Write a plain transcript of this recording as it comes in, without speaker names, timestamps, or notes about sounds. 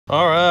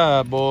All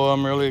right, boy,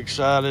 I'm really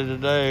excited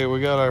today. We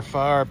got our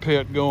fire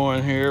pit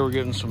going here. We're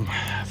getting some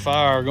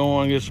fire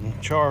going, get some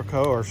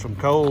charcoal or some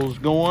coals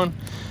going.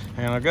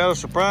 And I got a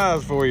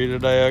surprise for you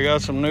today. I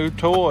got some new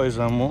toys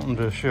I'm wanting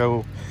to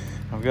show.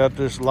 I've got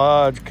this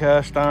Lodge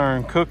cast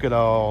iron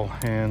cook-it-all,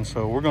 and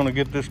so we're gonna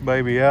get this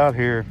baby out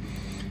here.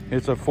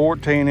 It's a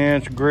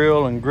 14-inch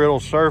grill and griddle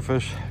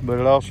surface, but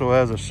it also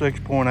has a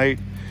 6.8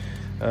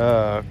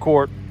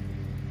 quart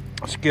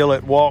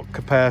skillet wok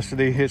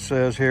capacity, it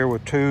says here,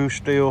 with 2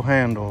 steel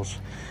handles.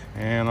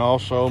 And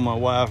also my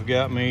wife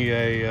got me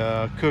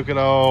a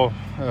cook-it-all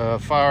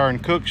fire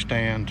and cook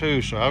stand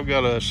too, so I've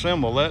got to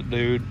assemble that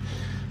dude.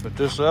 But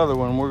this other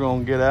one we're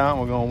gonna get out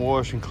and we're gonna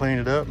wash and clean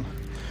it up,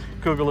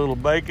 cook a little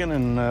bacon,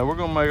 and we're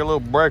gonna make a little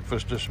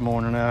breakfast this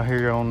morning out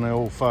here on the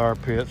old fire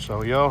pit.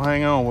 So y'all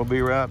hang on, we'll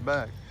be right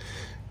back.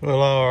 Well,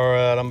 all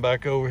right, I'm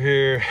back over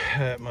here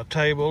at my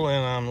table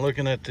and I'm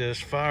looking at this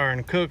fire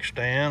and cook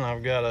stand.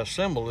 I've got to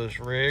assemble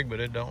this rig, but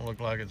it don't look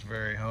like it's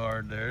very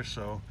hard there.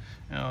 So,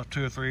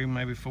 2 or 3,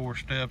 maybe 4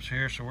 steps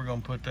here. So we're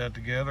gonna put that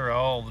together.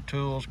 All the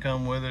tools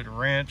come with it, a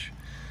wrench,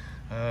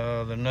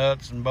 the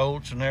nuts and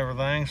bolts and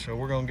everything. So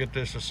we're gonna get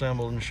this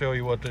assembled and show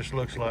you what this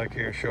looks like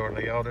here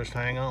shortly. Y'all just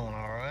hang on,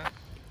 all right?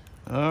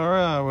 All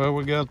right, well,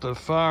 we got the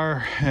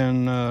fire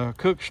and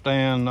cook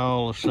stand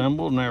all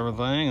assembled and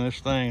everything. And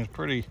this thing is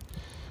pretty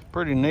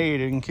neat.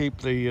 It can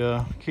keep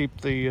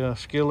the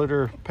skillet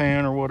or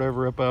pan or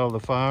whatever up out of the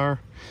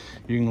fire.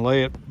 You can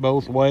lay it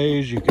both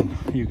ways. You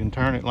can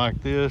turn it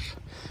like this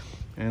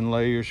and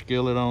lay your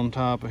skillet on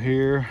top of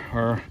here,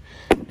 or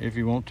if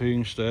you want to,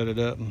 you can set it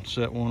up and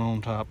set one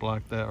on top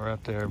like that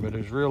right there. But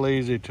it's real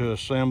easy to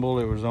assemble.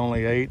 It was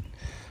only 8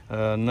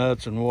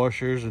 nuts and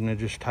washers, and they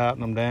just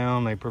tighten them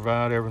down. They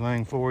provide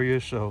everything for you.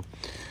 So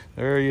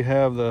there you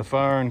have the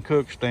fire and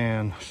cook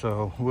stand.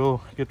 So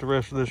we'll get the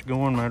rest of this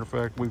going. Matter of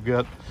fact, we've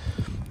got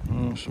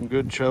some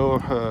good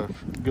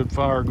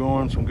fire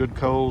going, some good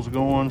coals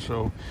going.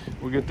 So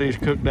we'll get these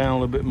cooked down a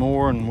little bit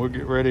more and we'll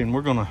get ready, and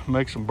we're gonna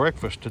make some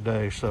breakfast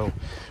today. So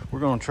we're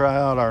gonna try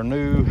out our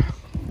new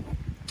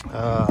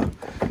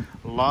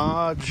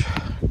Lodge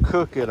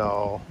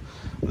cook-it-all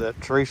that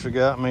Teresa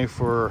got me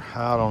for,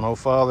 I don't know,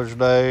 Father's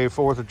Day,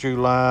 4th of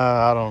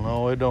July, I don't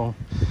know. It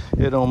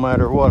don't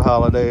matter what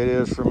holiday it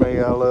is for me.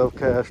 I love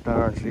cast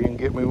iron, so you can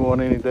get me one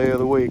any day of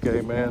the week,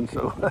 amen.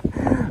 So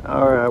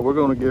all right, we're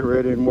gonna get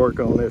ready and work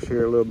on this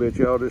here a little bit.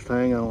 Y'all just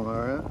hang on,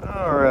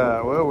 all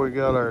right? Well, we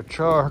got our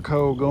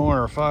charcoal going,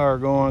 our fire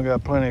going,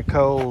 got plenty of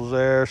coals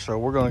there. So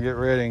we're gonna get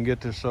ready and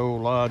get this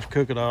old Lodge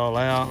cook-it-all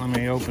out. Let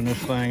me open this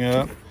thing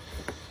up,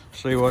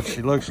 see what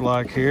she looks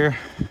like here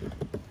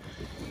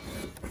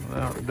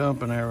without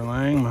dumping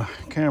everything. My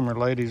camera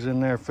lady's in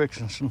there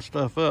fixing some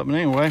stuff up. But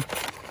anyway,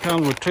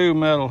 comes with 2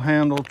 metal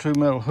handles, 2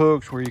 metal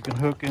hooks where you can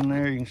hook in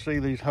there. You can see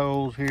these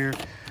holes here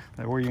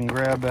where you can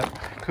grab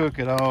that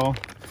cook-it-all.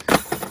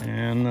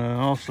 And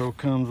also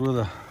comes with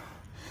a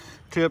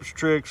tips,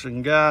 tricks,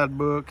 and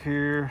guidebook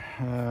here.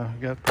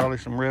 Got probably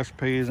some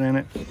recipes in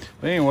it.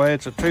 But anyway,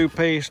 it's a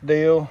 2-piece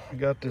deal.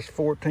 Got this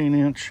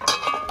 14-inch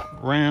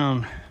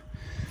round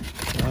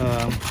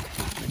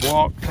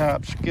wok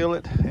type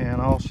skillet, and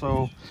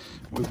also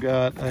we've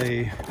got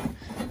a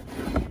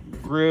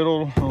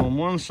griddle on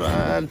one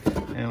side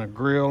and a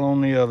grill on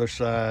the other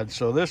side.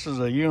 So this is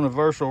a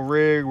universal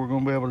rig. We're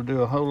going to be able to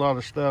do a whole lot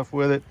of stuff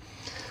with it.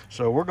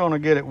 So we're going to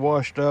get it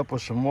washed up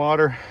with some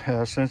water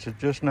since it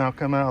just now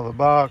come out of the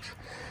box.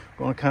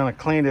 Going to kind of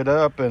clean it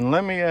up. And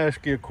let me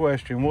ask you a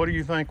question. What do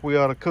you think we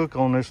ought to cook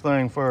on this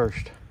thing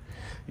first?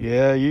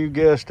 Yeah, you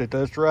guessed it,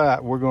 that's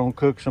right. We're gonna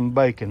cook some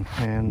bacon.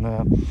 And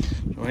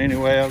so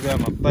anyway, I've got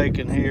my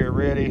bacon here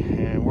ready,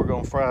 and we're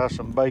gonna fry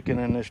some bacon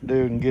in this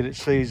dude and get it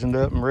seasoned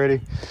up and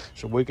ready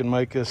so we can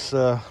make us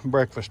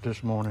breakfast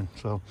this morning.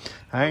 So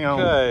hang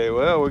on. Okay,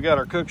 well, we got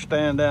our cook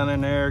stand down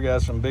in there,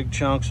 got some big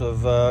chunks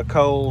of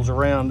coals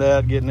around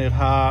that, getting it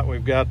hot.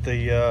 We've got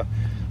the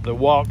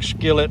wok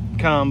skillet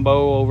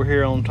combo over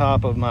here on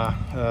top of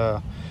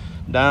my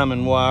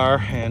diamond wire,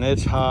 and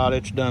it's hot.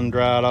 It's done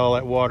dried all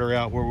that water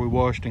out where we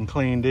washed and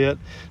cleaned it.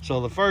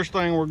 So the first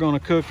thing we're going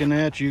to cook in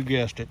that, you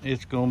guessed it,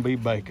 it's going to be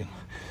bacon.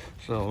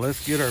 So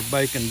let's get our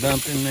bacon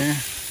dumped in there.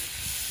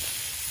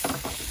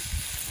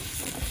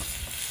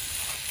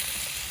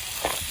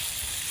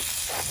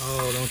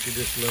 Oh, don't you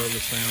just love the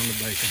sound of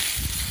bacon?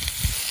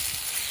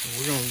 So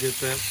we're going to get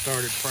that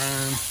started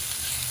frying.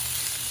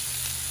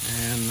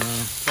 And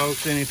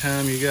folks,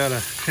 anytime you got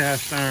a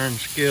cast iron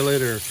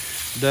skillet or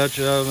Dutch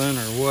oven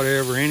or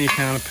whatever, any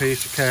kind of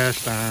piece of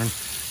cast iron,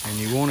 and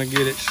you want to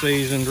get it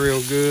seasoned real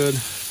good,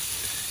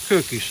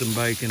 cook you some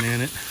bacon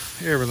in it.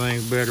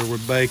 Everything's better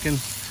with bacon,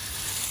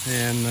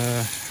 and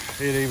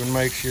it even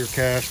makes your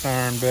cast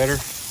iron better.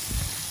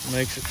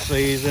 Makes it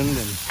seasoned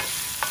and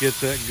gets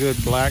that good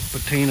black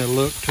patina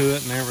look to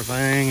it and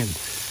everything, and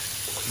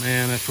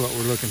man, that's what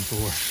we're looking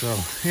for. So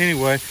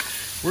anyway,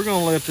 we're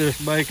gonna let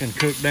this bacon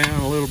cook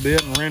down a little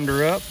bit and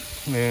render up,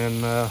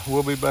 and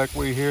we'll be back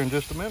with you here in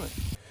just a minute.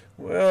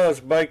 Well, this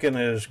bacon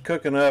is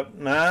cooking up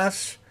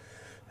nice,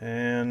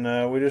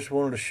 And we just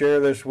wanted to share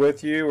this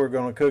with you. We're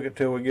going to cook it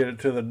till we get it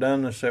to the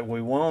doneness that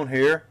we want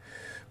here.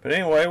 But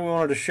anyway, we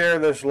wanted to share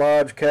this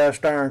Lodge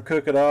cast iron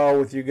cook-it-all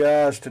with you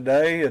guys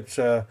today. It's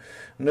a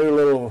new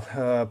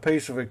little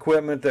piece of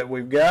equipment that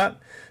we've got.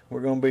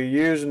 We're going to be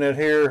using it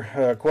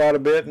here quite a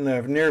bit in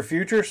the near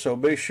future, so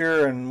be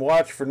sure and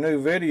watch for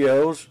new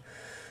videos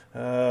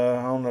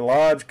on the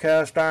Lodge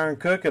cast iron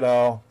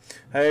cook-it-all.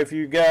 Hey, if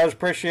you guys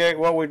appreciate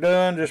what we're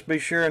doing, just be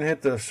sure and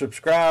hit the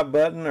subscribe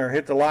button or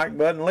hit the like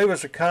button. Leave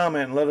us a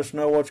comment and let us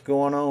know what's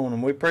going on,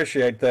 and we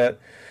appreciate that.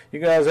 You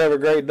guys have a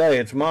great day.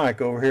 It's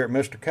Mike over here at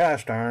Mr.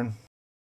 Cast Iron.